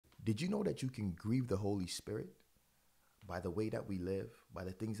Did you know that you can grieve the Holy Spirit by the way that we live, by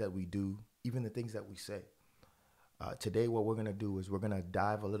the things that we do, even the things that we say? Today, what we're going to do is we're going to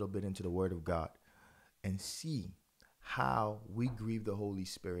dive a little bit into the Word of God and see how we grieve the Holy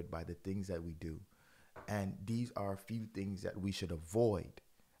Spirit by the things that we do. And these are a few things that we should avoid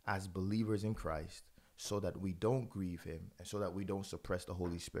as believers in Christ so that we don't grieve Him and so that we don't suppress the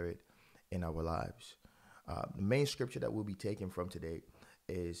Holy Spirit in our lives. The main scripture that we'll be taking from today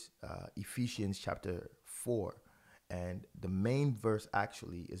is Ephesians chapter 4. And the main verse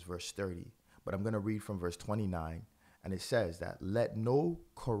actually is verse 30. But I'm going to read from verse 29. And it says that, let no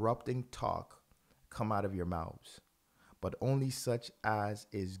corrupting talk come out of your mouths, but only such as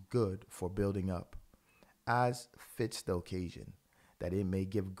is good for building up, as fits the occasion, that it may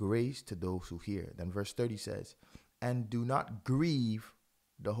give grace to those who hear. Then verse 30 says, and do not grieve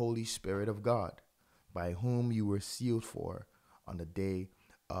the Holy Spirit of God, by whom you were sealed for on the day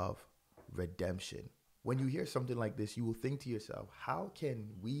of redemption. When you hear something like this, you will think to yourself, how can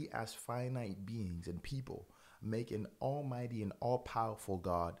we as finite beings and people make an almighty and all-powerful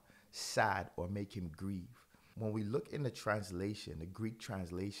God sad or make him grieve? When we look in the translation, the Greek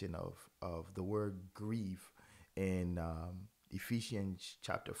translation of the word grieve in Ephesians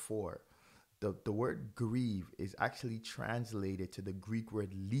chapter 4, the word grieve is actually translated to the Greek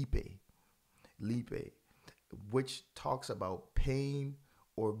word lipe, which talks about pain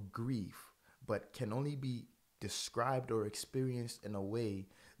or grief, but can only be described or experienced in a way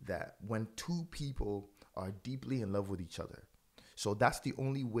that when two people are deeply in love with each other. So that's the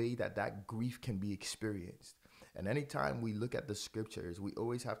only way that that grief can be experienced. And anytime we look at the scriptures, we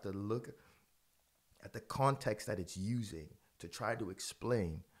always have to look at the context that it's using to try to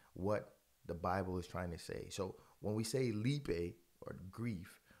explain what the Bible is trying to say. So when we say lipe or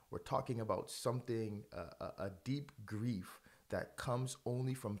grief, we're talking about something, a deep grief that comes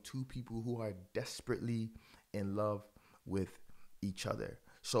only from two people who are desperately in love with each other.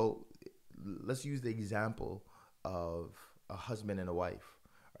 So let's use the example of a husband and a wife,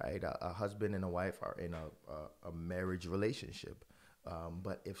 right? A husband and a wife are in a marriage relationship.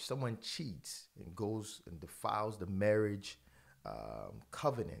 But if someone cheats and goes and defiles the marriage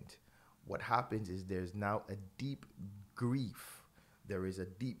covenant, what happens is there's now a deep grief. There is a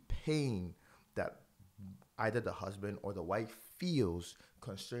deep pain that either the husband or the wife feels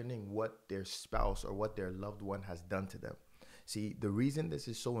concerning what their spouse or what their loved one has done to them. See, the reason this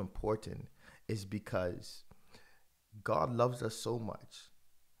is so important is because God loves us so much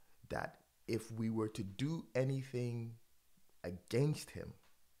that if we were to do anything against him,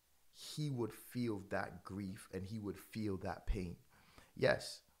 he would feel that grief and he would feel that pain.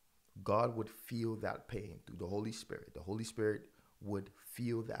 Yes, God would feel that pain through the Holy Spirit. The Holy Spirit would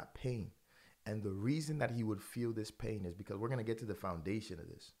feel that pain. And the reason that he would feel this pain is because we're going to get to the foundation of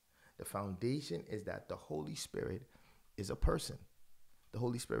this. The foundation is that the Holy Spirit is a person. The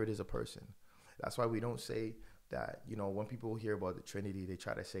Holy Spirit is a person. That's why we don't say that, when people hear about the Trinity, they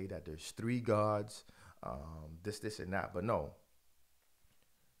try to say that there's three gods, this, and that. But no,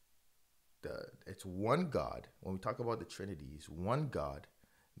 it's one God. When we talk about the Trinity, it's one God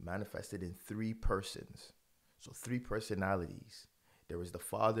manifested in three persons. So three personalities. There is the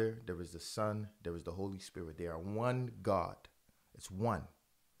Father, there is the Son, there is the Holy Spirit. They are one God. It's one.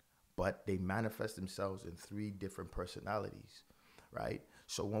 But they manifest themselves in three different personalities, right?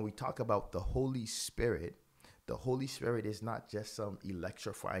 So when we talk about the Holy Spirit is not just some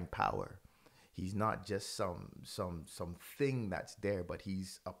electrifying power. He's not just some thing that's there, but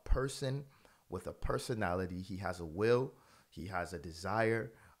he's a person with a personality. He has a will. He has a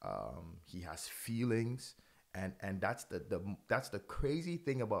desire. He has feelings. And that's the crazy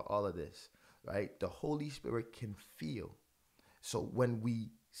thing about all of this, right? The Holy Spirit can feel. So when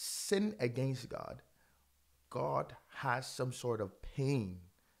we sin against God, God has some sort of pain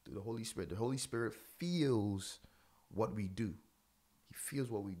through the Holy Spirit. The Holy Spirit feels what we do. He feels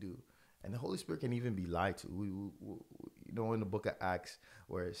what we do. And the Holy Spirit can even be lied to. We in the book of Acts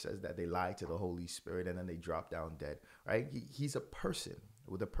where it says that they lied to the Holy Spirit and then they dropped down dead, right? He's a person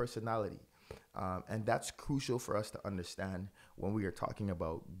with a personality. And that's crucial for us to understand when we are talking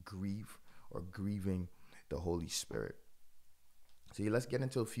about grief or grieving the Holy Spirit. So let's get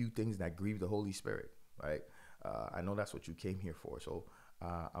into a few things that grieve the Holy Spirit, right? I know that's what you came here for. So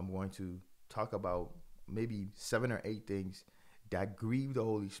I'm going to talk about maybe 7 or 8 things that grieve the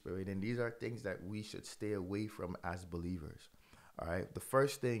Holy Spirit. And these are things that we should stay away from as believers. All right. The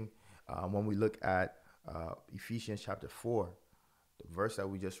first thing, when we look at Ephesians chapter 4, the verse that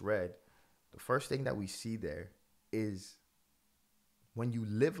we just read, the first thing that we see there is when you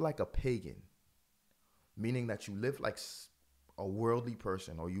live like a pagan, meaning that you live like a worldly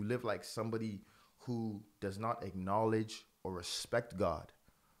person, or you live like somebody who does not acknowledge or respect God.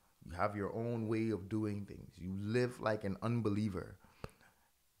 You have your own way of doing things. You live like an unbeliever.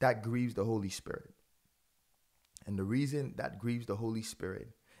 That grieves the Holy Spirit. And the reason that grieves the Holy Spirit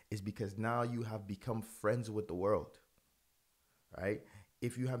is because now you have become friends with the world, right?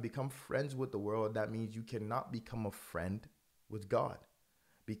 If you have become friends with the world, that means you cannot become a friend with God,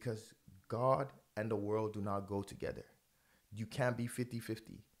 because God and the world do not go together. You can't be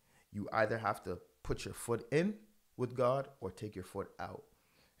 50-50. You either have to put your foot in with God or take your foot out.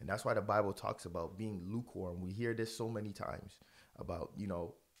 And that's why the Bible talks about being lukewarm. We hear this so many times about,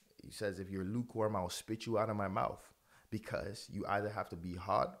 he says, if you're lukewarm, I'll spit you out of my mouth, because you either have to be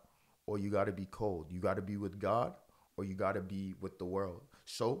hot or you got to be cold. You got to be with God or you got to be with the world.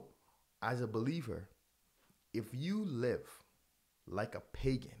 So as a believer, if you live like a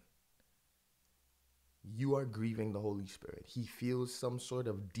pagan, you are grieving the Holy Spirit. He feels some sort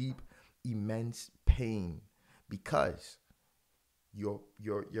of deep, immense pain because your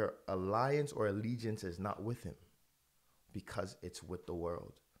alliance or allegiance is not with him, because it's with the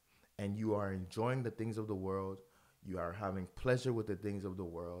world. And you are enjoying the things of the world. You are having pleasure with the things of the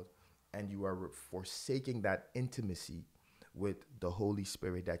world. And you are forsaking that intimacy with the Holy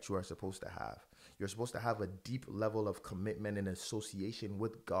Spirit that you are supposed to have. You're supposed to have a deep level of commitment and association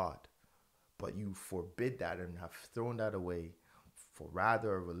with God, but you forbid that and have thrown that away for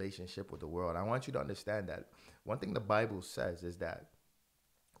rather a relationship with the world. I want you to understand that one thing the Bible says is that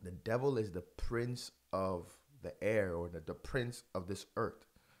the devil is the prince of the air, or the prince of this earth,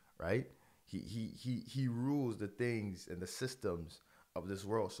 right? He rules the things and the systems of this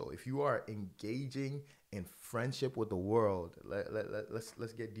world. So if you are engaging in friendship with the world,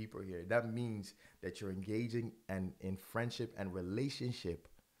 let's get deeper here. That means that you're engaging in friendship and relationship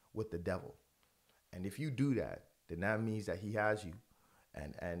with the devil. And if you do that, then that means that he has you.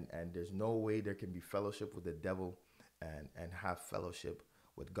 And there's no way there can be fellowship with the devil and have fellowship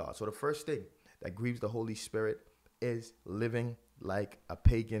with God. So the first thing that grieves the Holy Spirit is living like a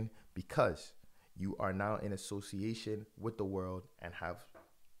pagan, because you are now in association with the world and have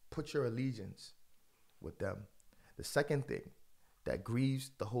put your allegiance with them. The second thing that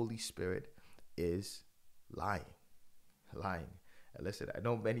grieves the Holy Spirit is lying. Lying. And listen, I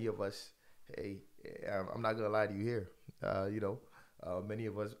know many of us, I'm not going to lie to you here. Many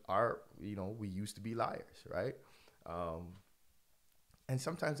of us are, we used to be liars, right? And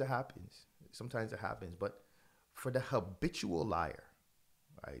sometimes it happens. But for the habitual liar,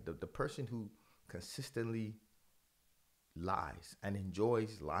 right, the person who consistently lies and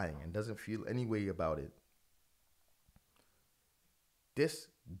enjoys lying and doesn't feel any way about it, this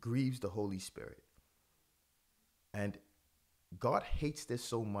grieves the Holy Spirit. And God hates this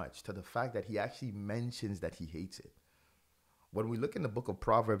so much, to the fact that he actually mentions that he hates it. When we look in the book of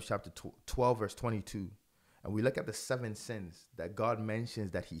Proverbs chapter 12, verse 22, and we look at the 7 sins that God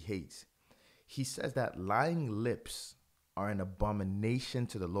mentions that he hates, he says that lying lips are an abomination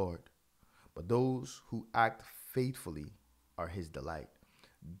to the Lord, but those who act faithfully are his delight.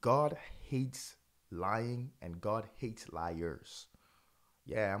 God hates lying, and God hates liars.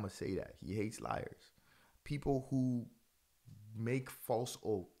 Yeah, I'm going to say that. He hates liars. People who make false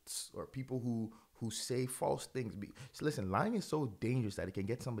oaths, or people who say false things. So listen, lying is so dangerous that it can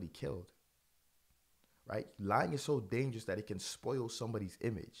get somebody killed, right? Lying is so dangerous that it can spoil somebody's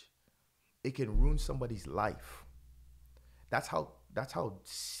image. It can ruin somebody's life. That's how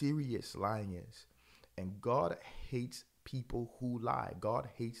serious lying is. And God hates people who lie. God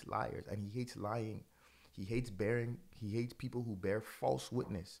hates liars, and he hates lying. He hates people who bear false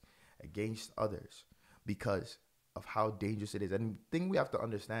witness against others, because of how dangerous it is. And the thing we have to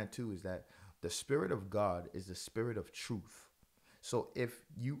understand too is that the Spirit of God is the Spirit of truth. So if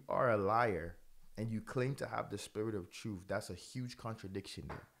you are a liar and you claim to have the Spirit of truth, that's a huge contradiction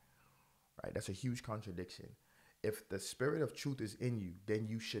there, right? That's a huge contradiction. If the Spirit of truth is in you, then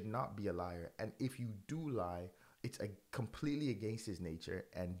you should not be a liar. And if you do lie, it's completely against his nature,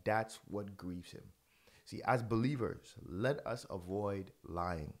 and that's what grieves him. See, as believers, let us avoid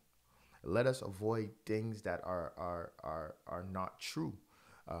lying. Let us avoid things that are not true.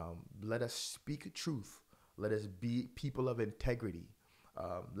 Let us speak truth. Let us be people of integrity.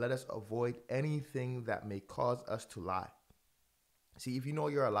 Let us avoid anything that may cause us to lie. See, if you know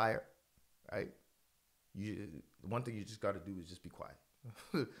you're a liar, right? One thing you just got to do is just be quiet.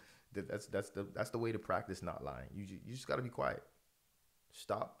 That's the way to practice not lying. You just got to be quiet.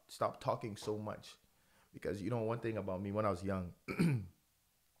 Stop talking so much, because one thing about me when I was young,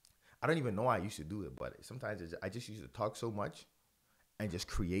 I don't even know I used to do it, but sometimes I just used to talk so much and just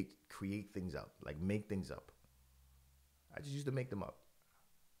create things up, like make things up. I just used to make them up.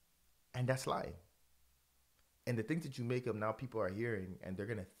 And that's lying. And the things that you make up now, people are hearing and they're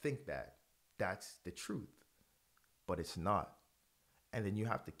going to think that that's the truth, but it's not. And then you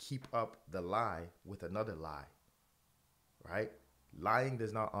have to keep up the lie with another lie, right? Lying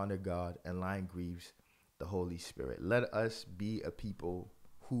does not honor God, and lying grieves the Holy Spirit. Let us be a people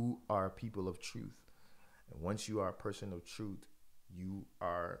who are people of truth. And once you are a person of truth, you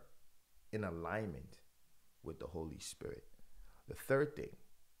are in alignment with the Holy Spirit. The third thing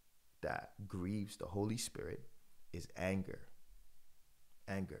that grieves the Holy Spirit is anger.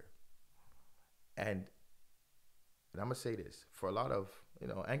 Anger. And I'm going to say this, for a lot of,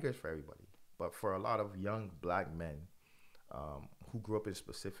 anger is for everybody, but for a lot of young black men who grew up in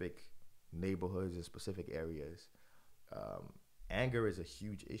specific neighborhoods and specific areas, anger is a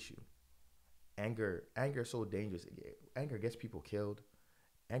huge issue. Anger is so dangerous. Anger gets people killed.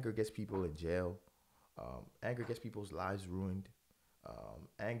 Anger gets people in jail. Anger gets people's lives ruined.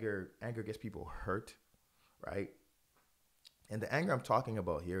 Anger gets people hurt, right? And the anger I'm talking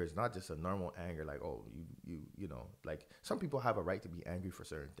about here is not just a normal anger, like, oh, like some people have a right to be angry for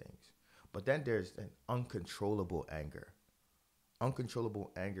certain things. But then there's an uncontrollable anger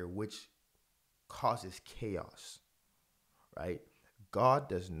which causes chaos, right? God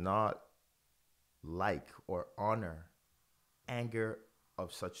does not like or honor anger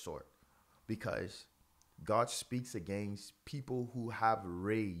of such sort, because God speaks against people who have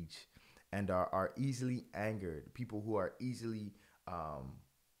rage and are easily angered, people who are easily,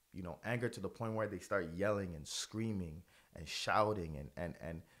 angered to the point where they start yelling and screaming and shouting,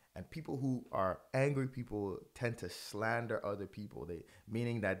 and people who are angry people tend to slander other people.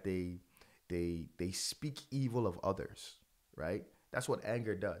 Meaning that they speak evil of others, right? That's what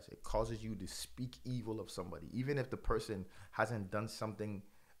anger does. It causes you to speak evil of somebody, even if the person hasn't done something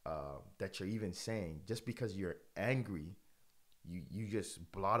that you're even saying. Just because you're angry, you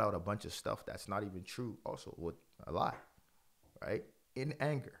just blot out a bunch of stuff that's not even true, also with a lie, right? In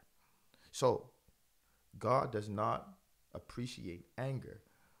anger. So God does not appreciate anger,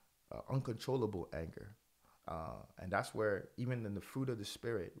 uncontrollable anger. And that's where, even in the fruit of the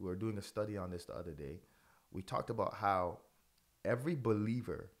Spirit, we were doing a study on this the other day. We talked about how every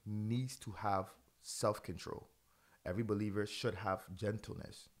believer needs to have self-control. Every believer should have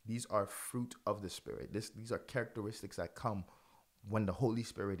gentleness. These are fruit of the Spirit. These are characteristics that come when the Holy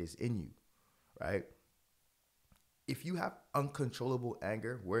Spirit is in you, right? If you have uncontrollable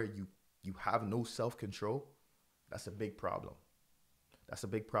anger where you have no self-control, that's a big problem. That's a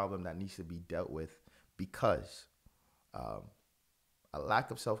big problem that needs to be dealt with, because a lack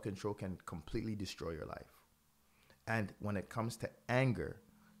of self-control can completely destroy your life. And when it comes to anger,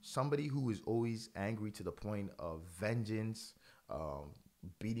 somebody who is always angry to the point of vengeance,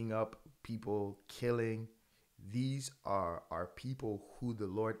 beating up people, killing, these are people who the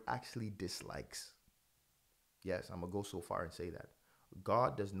Lord actually dislikes. Yes, I'm going to go so far and say that.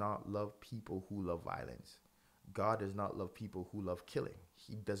 God does not love people who love violence. God does not love people who love killing.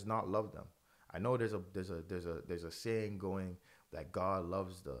 He does not love them. I know there's a saying going that God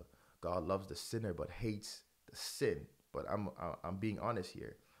loves the sinner but hates the sin. But I'm being honest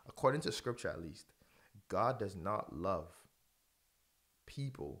here. According to Scripture, at least, God does not love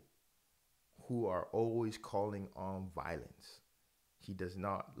people who are always calling on violence. He does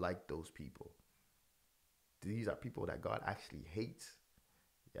not like those people. These are people that God actually hates.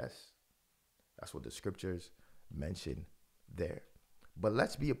 Yes, that's what the Scriptures mention there. But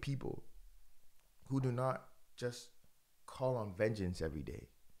let's be a people who do not just call on vengeance every day,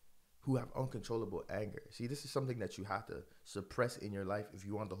 who have uncontrollable anger. See, this is something that you have to suppress in your life if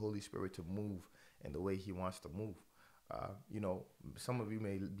you want the Holy Spirit to move in the way He wants to move. Some of you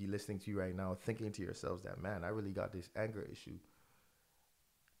may be listening to you right now thinking to yourselves that, man, I really got this anger issue.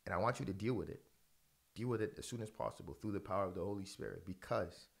 And I want you to deal with it. Deal with it as soon as possible through the power of the Holy Spirit,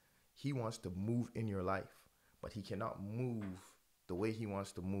 because He wants to move in your life, but He cannot move the way He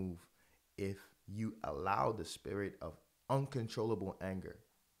wants to move if you allow the spirit of uncontrollable anger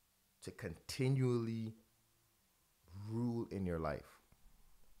to continually rule in your life.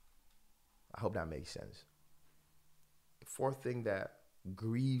 I hope that makes sense. The fourth thing that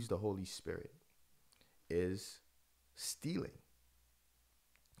grieves the Holy Spirit is stealing.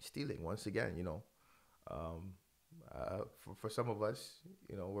 Stealing, once again, for some of us,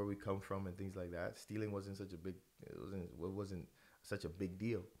 where we come from and things like that, stealing wasn't such a big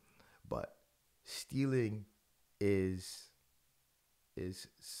deal. But stealing is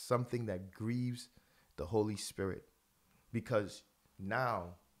something that grieves the Holy Spirit, because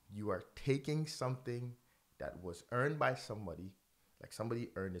now you are taking something that was earned by somebody, like somebody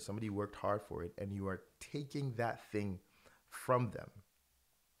earned it, somebody worked hard for it, and you are taking that thing from them.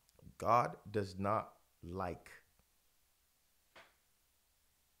 God does not like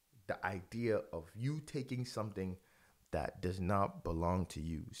the idea of you taking something that does not belong to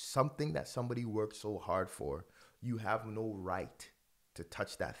you, something that somebody worked so hard for. You have no right to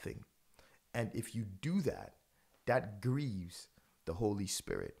touch that thing. And if you do that, that grieves the Holy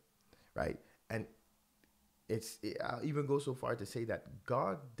Spirit, right? And I'll even go so far to say that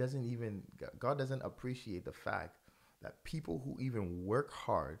God doesn't appreciate the fact that people who even work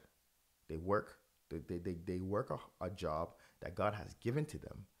hard, they work they work a job that God has given to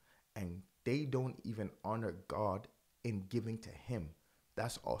them, and they don't even honor God in giving to him.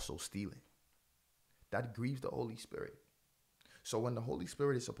 That's also stealing. That grieves the Holy Spirit. So when the Holy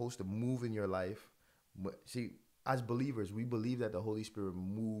Spirit is supposed to move in your life, see, as believers, we believe that the Holy Spirit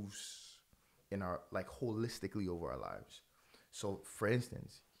moves in our, like, holistically over our lives. So for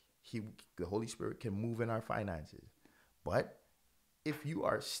instance, the Holy Spirit can move in our finances. But if you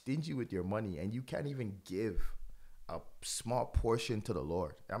are stingy with your money and you can't even give a small portion to the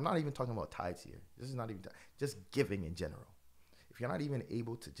Lord, I'm not even talking about tithes here. This is not even just giving in general. If you're not even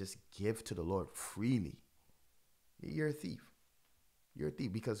able to just give to the Lord freely, you're a thief. You're a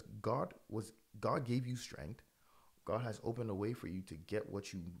thief, because God gave you strength. God has opened a way for you to get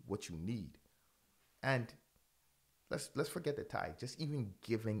what you need. And let's forget the tithe, just even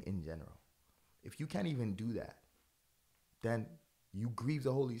giving in general. If you can't even do that, then you grieve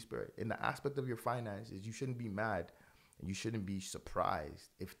the Holy Spirit. In the aspect of your finances, you shouldn't be mad and you shouldn't be surprised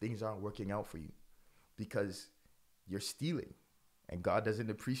if things aren't working out for you, because you're stealing, and God doesn't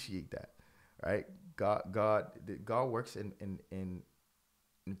appreciate that, right? God works in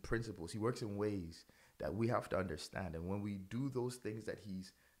principles. He works in ways that we have to understand. And when we do those things that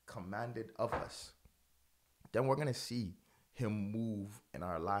he's commanded of us, then we're going to see him move in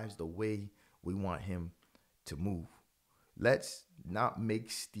our lives the way we want him to move. Let's not make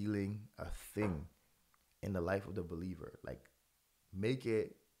stealing a thing in the life of the believer. Like, make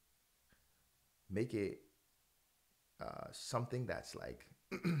it something that's like,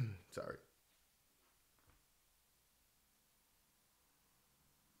 sorry.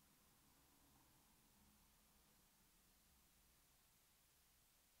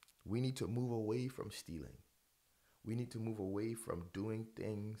 We need to move away from stealing. We need to move away from doing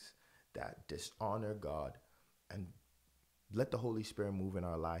things that dishonor God, and let the Holy Spirit move in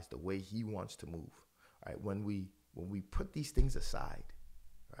our lives the way he wants to move. Right? When we put these things aside,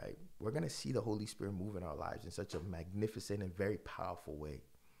 right, we're going to see the Holy Spirit move in our lives in such a magnificent and very powerful way.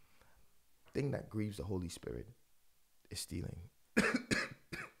 The thing that grieves the Holy Spirit is stealing.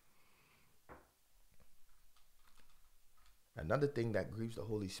 Another thing that grieves the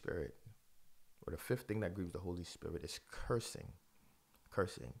Holy Spirit, or the fifth thing that grieves the Holy Spirit, is cursing.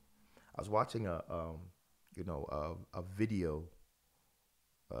 Cursing. I was watching a video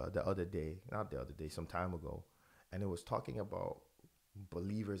some time ago, and it was talking about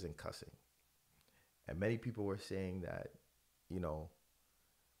believers and cussing. And many people were saying that,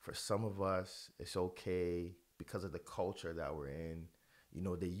 for some of us, it's okay because of the culture that we're in.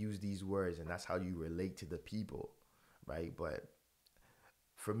 They use these words and that's how you relate to the people, right? But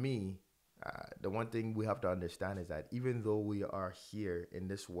for me, the one thing we have to understand is that even though we are here in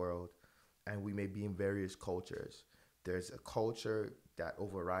this world and we may be in various cultures, there's a culture that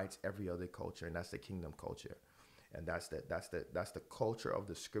overrides every other culture, and that's the kingdom culture. And that's the culture of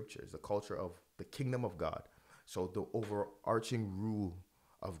the scriptures, the culture of the kingdom of God. So the overarching rule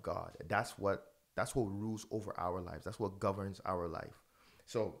of God, that's what rules over our lives. That's what governs our life.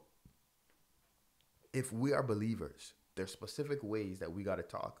 So if we are believers, there's specific ways that we got to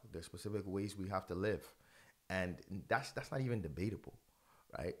talk. There's specific ways we have to live. And that's not even debatable,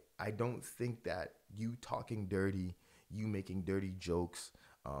 right? I don't think that you talking dirty, you making dirty jokes,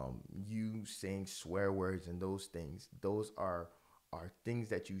 you saying swear words and those things, those are things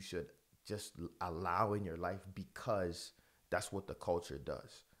that you should just allow in your life, because that's what the culture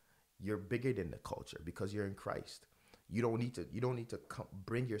does. You're bigger than the culture because you're in Christ. You don't need to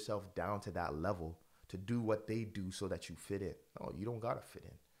bring yourself down to that level to do what they do so that you fit in. No, you don't gotta fit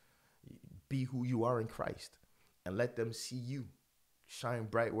in. Be who you are in Christ, and let them see you shine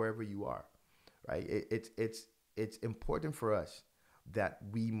bright wherever you are. Right? It's important for us that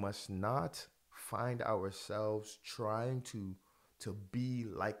we must not find ourselves trying to be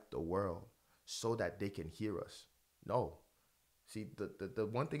like the world so that they can hear us. No. See, the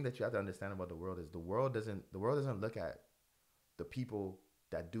one thing that you have to understand about the world is the world doesn't look at the people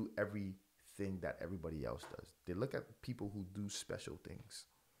that do everything that everybody else does. They look at people who do special things,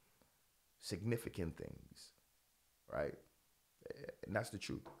 significant things, right? And that's the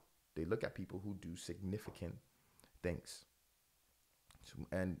truth. They look at people who do significant things.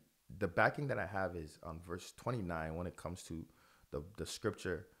 And the backing that I have is on verse 29 when it comes to the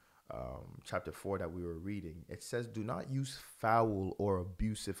scripture, chapter 4 that we were reading. It says, do not use foul or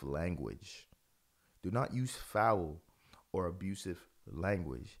abusive language. Do not use foul or abusive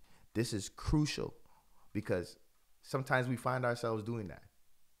language. This is crucial because sometimes we find ourselves doing that.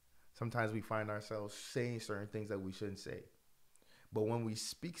 Sometimes we find ourselves saying certain things that we shouldn't say. But when we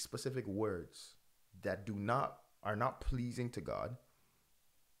speak specific words that are not pleasing to God,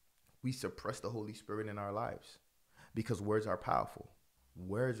 we suppress the Holy Spirit in our lives because words are powerful.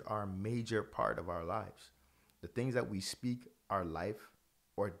 Words are a major part of our lives. The things that we speak are life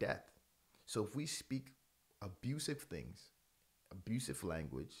or death. So if we speak abusive things, abusive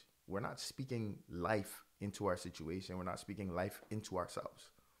language, we're not speaking life into our situation. We're not speaking life into ourselves.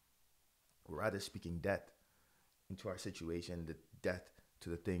 We're rather speaking death into our situation, the death to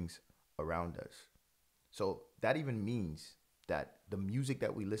the things around us. So that even means that the music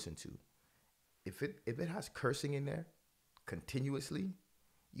that we listen to, if it has cursing in there continuously,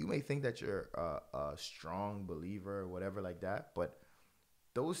 you may think that you're a strong believer or whatever like that, but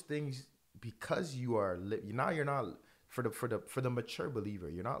those things, because you are you're not for the mature believer,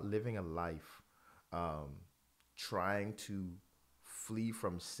 you're not living a life trying to flee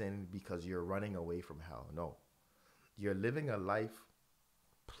from sin because you're running away from hell. No, you're living a life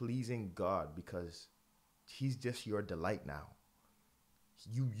pleasing God because he's just your delight now.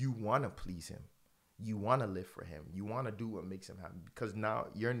 You want to please him. You want to live for him. You want to do what makes him happy because now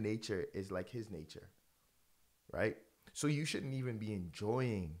your nature is like his nature, right? So you shouldn't even be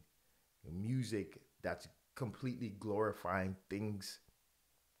enjoying music that's completely glorifying things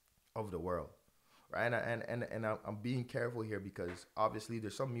of the world, right? And I'm being careful here because obviously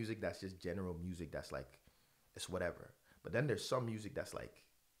there's some music that's just general music that's like, it's whatever. But then there's some music that's like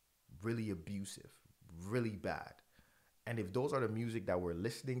really abusive, really bad. And if those are the music that we're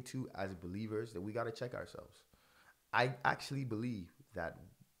listening to as believers, then we got to check ourselves. I actually believe that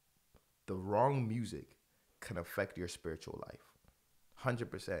the wrong music can affect your spiritual life.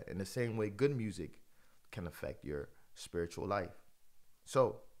 100%. In the same way, good music can affect your spiritual life.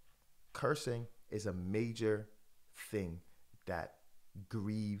 So, cursing is a major thing that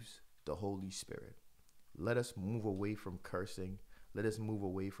grieves the Holy Spirit. Let us move away from cursing. Let us move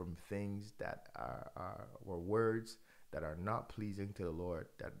away from things that are or words that are not pleasing to the Lord,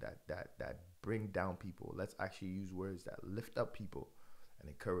 that bring down people. Let's actually use words that lift up people and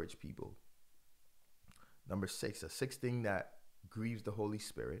encourage people. Number 6, the sixth thing that grieves the Holy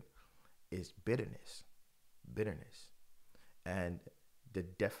Spirit is bitterness. Bitterness. And the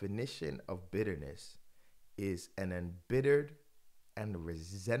definition of bitterness is an embittered and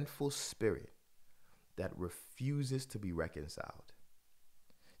resentful spirit that refuses to be reconciled.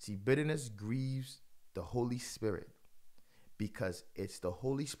 See, bitterness grieves the Holy Spirit because it's the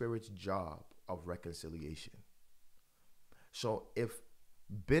Holy Spirit's job of reconciliation. So if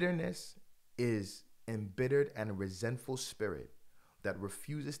bitterness is embittered and resentful spirit that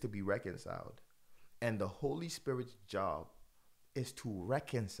refuses to be reconciled, and the Holy Spirit's job is to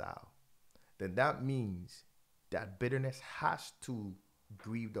reconcile, then that means that bitterness has to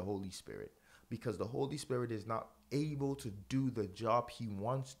grieve the Holy Spirit because the Holy Spirit is not able to do the job he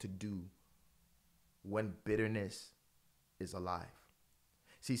wants to do when bitterness is alive.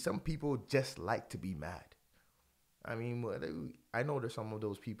 See, some people just like to be mad. I mean, I know there's some of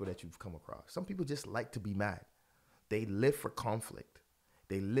those people that you've come across. Some people just like to be mad. They live for conflict.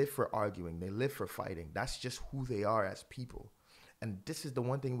 They live for arguing. They live for fighting. That's just who they are as people. And this is the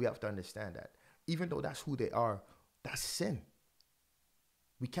one thing we have to understand, that even though that's who they are, that's sin.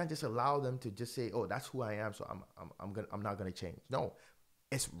 We can't just allow them to just say, "Oh, that's who I am, so I'm not gonna change." No,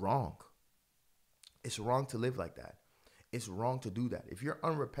 it's wrong. It's wrong to live like that. It's wrong to do that. If you're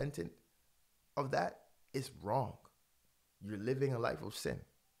unrepentant of that, it's wrong. You're living a life of sin.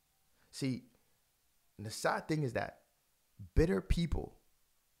 See, and the sad thing is that bitter people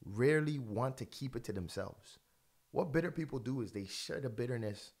rarely want to keep it to themselves. What bitter people do is they share the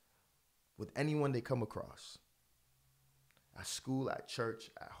bitterness with anyone they come across. At school, at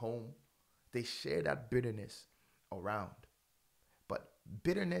church, at home, they share that bitterness around. But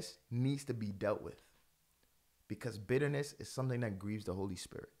bitterness needs to be dealt with because bitterness is something that grieves the Holy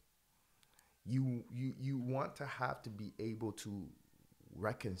Spirit. You want to have to be able to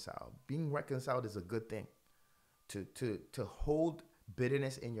reconcile. Being reconciled is a good thing. To hold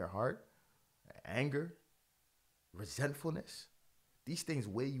bitterness in your heart, anger, resentfulness, these things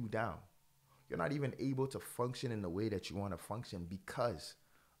weigh you down. You're not even able to function in the way that you want to function because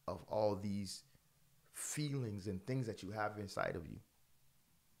of all these feelings and things that you have inside of you.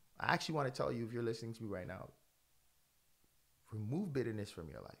 I actually want to tell you, if you're listening to me right now, Remove bitterness from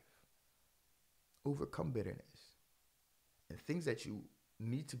your life. Overcome bitterness. And things that you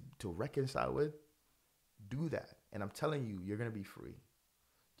need to reconcile with, do that. And I'm telling you, you're going to be free.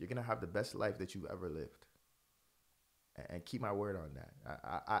 You're going to have the best life that you've ever lived. And keep my word on that.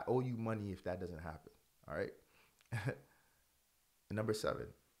 I owe you money if that doesn't happen. All right? Number 7.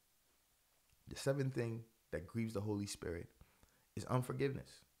 The 7th thing that grieves the Holy Spirit is unforgiveness.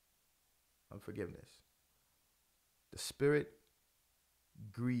 Unforgiveness. The Spirit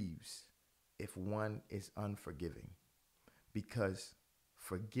grieves if one is unforgiving, because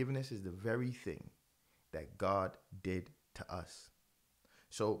forgiveness is the very thing that God did to us.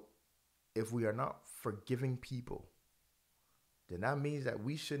 So if we are not forgiving people, then that means that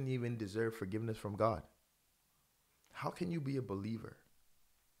we shouldn't even deserve forgiveness from God. How can you be a believer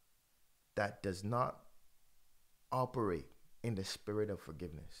that does not operate in the spirit of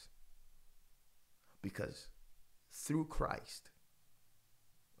forgiveness? Because through Christ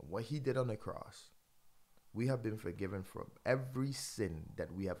and what he did on the cross, we have been forgiven from every sin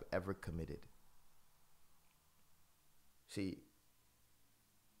that we have ever committed. See,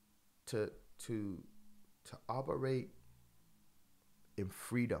 to operate in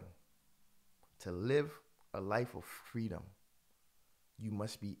freedom, to live a life of freedom, you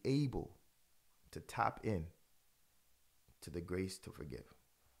must be able to tap in to the grace to forgive.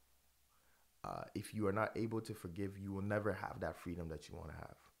 If you are not able to forgive, you will never have that freedom that you want to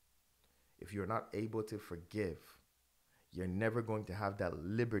have. If you're not able to forgive, you're never going to have that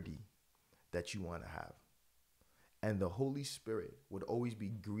liberty that you want to have. And the Holy Spirit would always be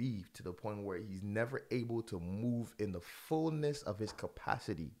grieved to the point where he's never able to move in the fullness of his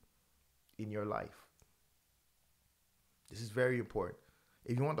capacity in your life. This is very important.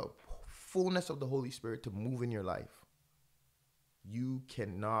 If you want the fullness of the Holy Spirit to move in your life, you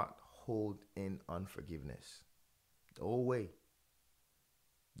cannot hold in unforgiveness. No way.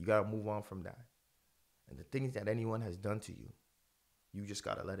 You got to move on from that. And the things that anyone has done to you, you just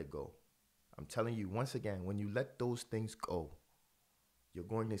got to let it go. I'm telling you, once again, when you let those things go, you're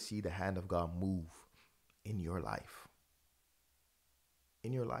going to see the hand of God move in your life.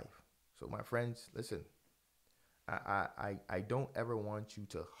 In your life. So my friends, listen, I don't ever want you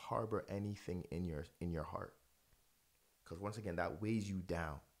to harbor anything in your heart. Because once again, that weighs you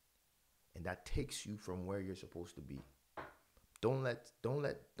down. And that takes you from where you're supposed to be. Don't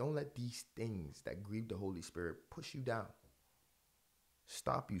let these things that grieve the Holy Spirit push you down.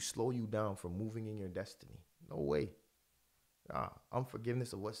 Stop you, slow you down from moving in your destiny. No way.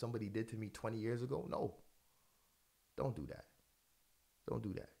 Unforgiveness of what somebody did to me 20 years ago? No. Don't do that. Don't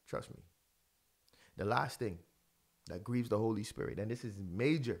do that. Trust me. The last thing that grieves the Holy Spirit, and this is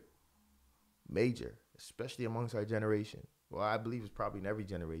major, especially amongst our generation. Well, I believe it's probably in every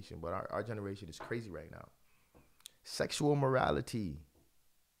generation, but our generation is crazy right now. Sexual morality.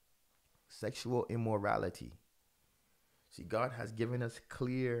 Sexual immorality. See, God has given us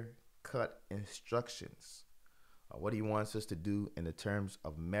clear-cut instructions on what he wants us to do in the terms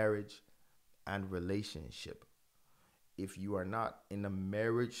of marriage and relationship. If you are not in a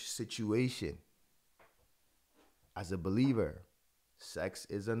marriage situation, as a believer, sex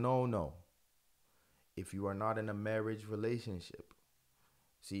is a no-no. If you are not in a marriage relationship,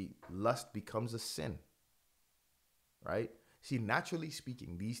 see, lust becomes a sin, right? See, naturally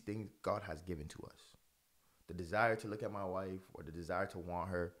speaking, these things God has given to us. The desire to look at my wife or the desire to want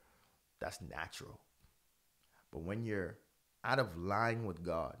her, that's natural. But when you're out of line with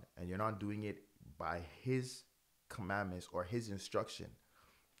God and you're not doing it by his commandments or his instruction,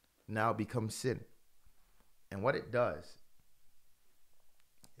 now it becomes sin. And what it does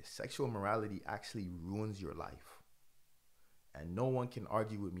is sexual morality actually ruins your life. And no one can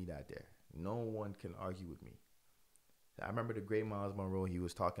argue with me that there. No one can argue with me. I remember the great Miles Monroe, he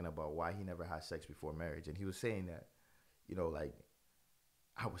was talking about why he never had sex before marriage. And he was saying that, like,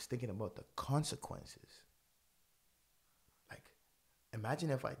 I was thinking about the consequences. Like,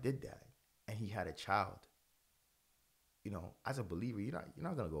 imagine if I did that and he had a child. As a believer, you're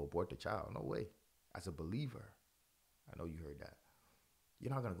not going to go abort the child. No way. As a believer, I know you heard that.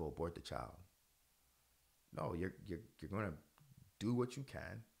 You're not going to go abort the child. No, you're going to do what you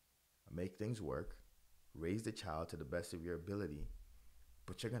can, make things work, raise the child to the best of your ability,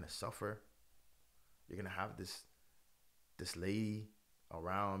 but you're going to suffer. You're going to have this lady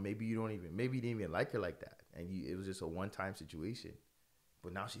around. Maybe you didn't even like her like that. And it was just a one-time situation.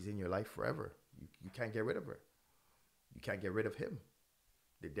 But now she's in your life forever. You can't get rid of her. You can't get rid of him.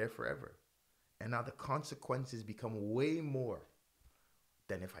 They're there forever. And now the consequences become way more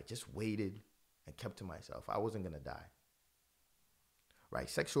than if I just waited and kept to myself. I wasn't going to die. Right?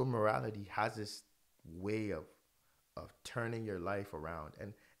 Sexual morality has this way of of turning your life around.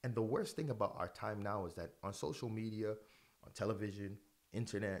 And the worst thing about our time now is that on social media, on television,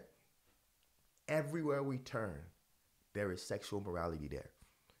 internet, everywhere we turn, there is sexual morality there.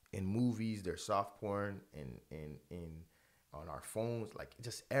 In movies, there's soft porn, in on our phones, like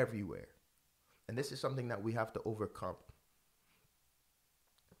just everywhere. And this is something that we have to overcome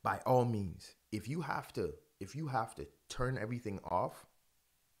by all means. If you have to turn everything off,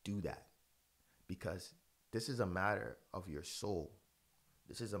 do that. Because this is a matter of your soul.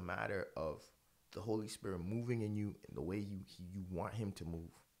 This is a matter of the Holy Spirit moving in you in the way you want him to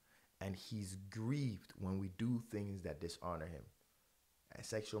move. And he's grieved when we do things that dishonor him. And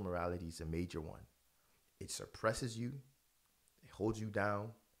sexual morality is a major one. It suppresses you. It holds you down.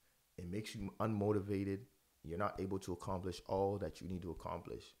 It makes you unmotivated. You're not able to accomplish all that you need to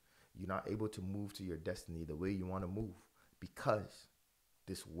accomplish. You're not able to move to your destiny the way you want to move because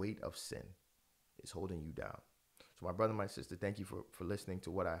this weight of sin is holding you down. So my brother, my sister, thank you for listening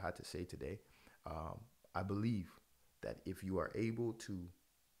to what I had to say today. I believe that if you are able to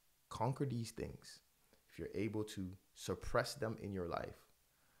conquer these things, if you're able to suppress them in your life,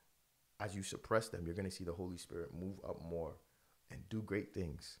 as you suppress them, you're going to see the Holy Spirit move up more and do great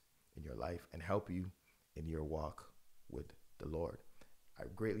things in your life and help you in your walk with the Lord. I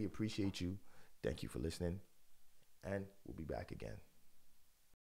greatly appreciate you. Thank you for listening, and we'll be back again.